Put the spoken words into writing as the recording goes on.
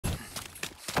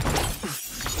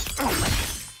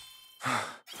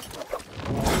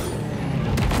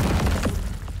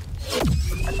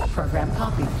Program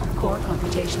copied. Core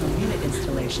computational unit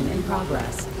installation in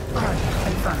progress. Target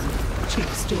confirmed.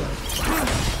 Chief Steward.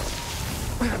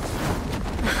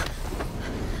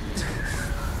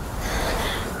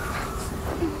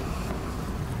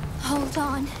 Hold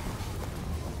on.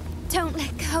 Don't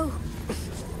let go.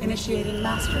 Initiating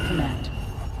master command.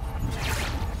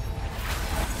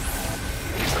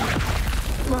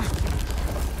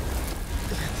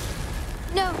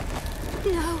 No.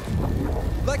 No.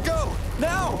 Let go!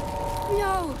 Now!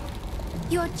 No.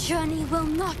 Your journey will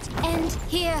not end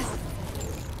here.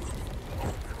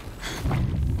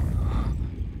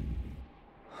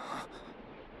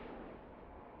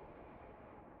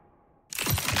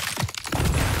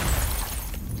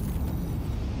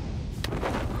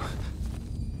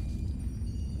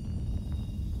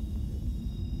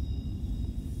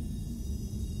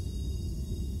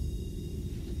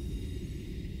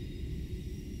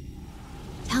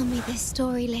 Tell me this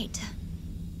story later,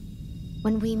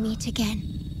 when we meet again.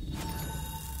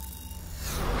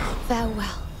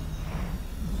 Farewell.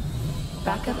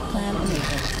 Backup plan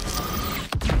enabled.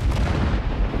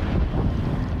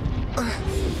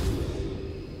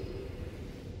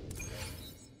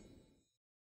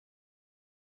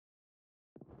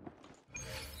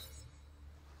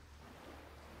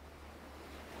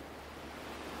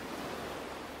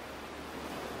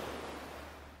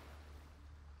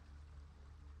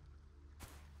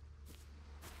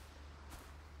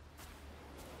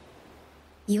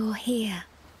 You're here.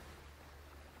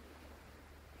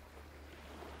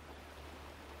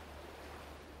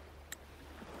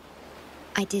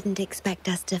 I didn't expect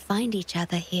us to find each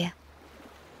other here.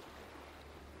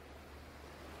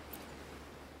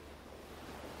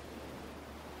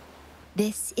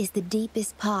 This is the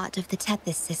deepest part of the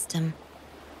Tethys system,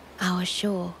 our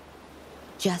shore,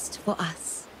 just for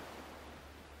us.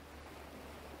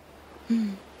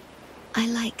 I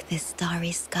like this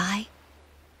starry sky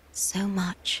so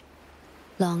much.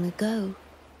 Long ago,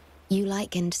 you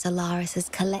likened Solaris's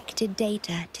collected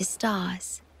data to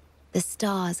stars, the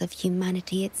stars of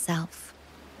humanity itself.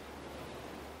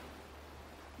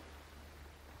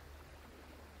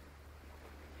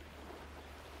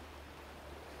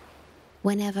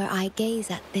 Whenever I gaze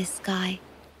at this sky,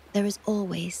 there is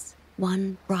always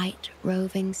one bright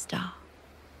roving star.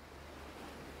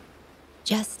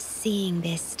 Just seeing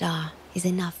this star is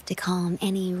enough to calm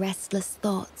any restless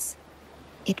thoughts.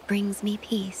 It brings me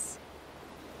peace.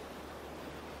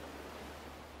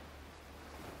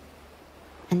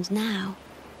 And now,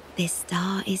 this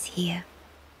star is here,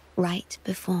 right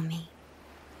before me.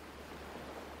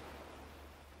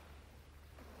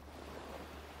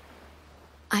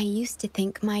 I used to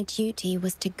think my duty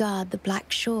was to guard the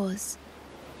Black Shores,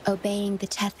 obeying the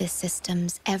Tethys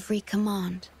system's every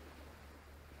command.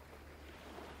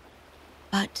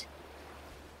 But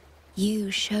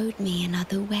you showed me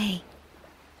another way.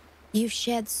 You've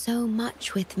shared so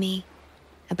much with me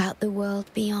about the world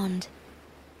beyond,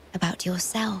 about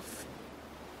yourself,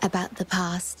 about the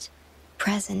past,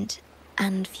 present,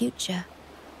 and future.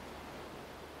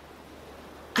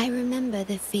 I remember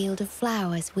the field of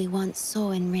flowers we once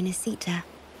saw in Renacita.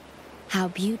 How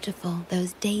beautiful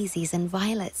those daisies and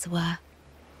violets were.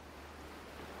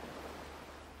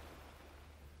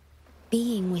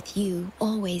 Being with you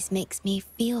always makes me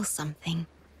feel something.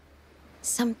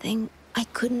 Something I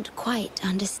couldn't quite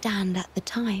understand at the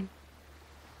time.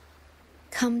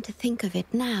 Come to think of it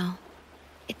now,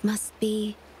 it must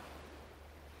be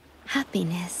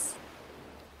happiness.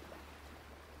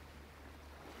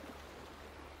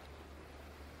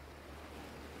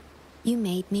 You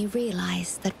made me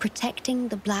realize that protecting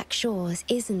the Black Shores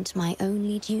isn't my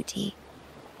only duty.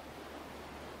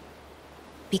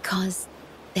 Because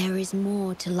there is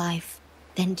more to life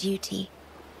than duty.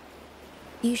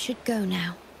 You should go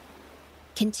now.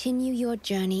 Continue your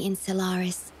journey in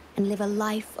Solaris and live a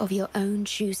life of your own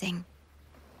choosing.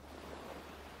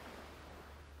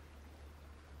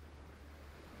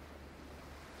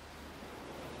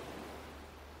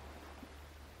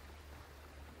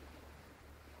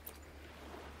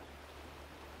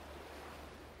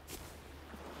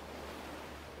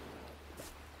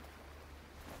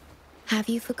 Have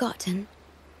you forgotten?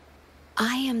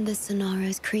 I am the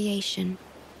Sonoro's creation.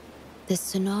 The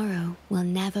Sonoro will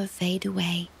never fade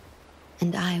away,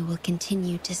 and I will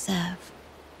continue to serve.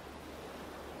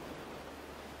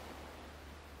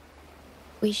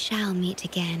 We shall meet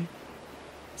again,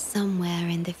 somewhere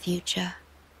in the future.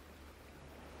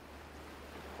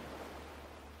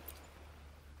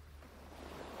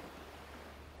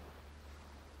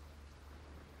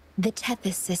 The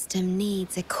Tethys system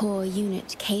needs a core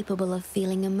unit capable of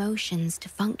feeling emotions to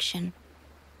function.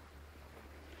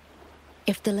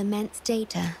 If the lament's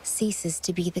data ceases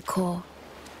to be the core,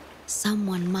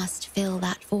 someone must fill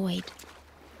that void.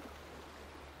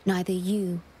 Neither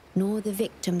you nor the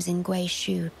victims in Gui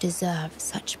Shu deserve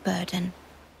such burden.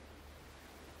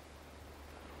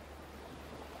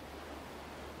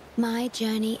 My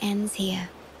journey ends here,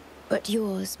 but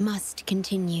yours must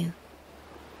continue.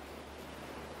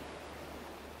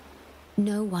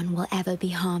 No one will ever be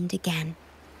harmed again,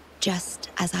 just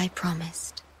as I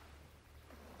promised.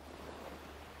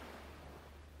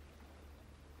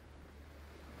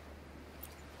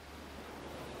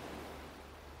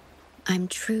 I'm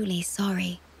truly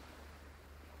sorry.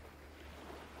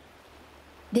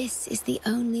 This is the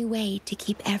only way to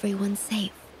keep everyone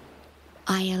safe.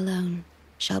 I alone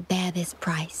shall bear this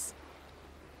price.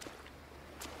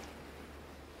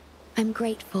 I'm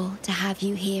grateful to have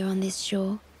you here on this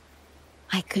shore.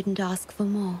 I couldn't ask for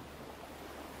more.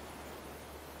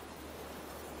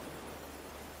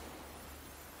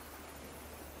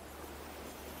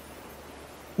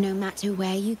 No matter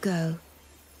where you go,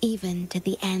 even to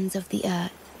the ends of the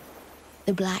earth,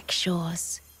 the Black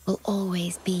Shores will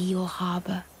always be your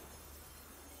harbor.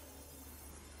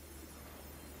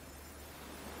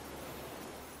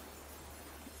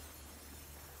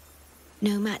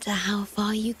 No matter how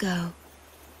far you go,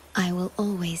 I will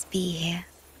always be here,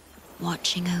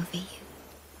 watching over you.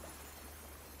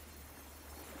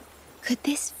 Could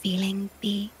this feeling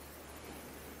be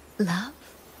love?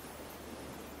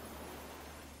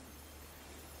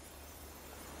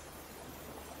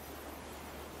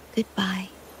 Goodbye.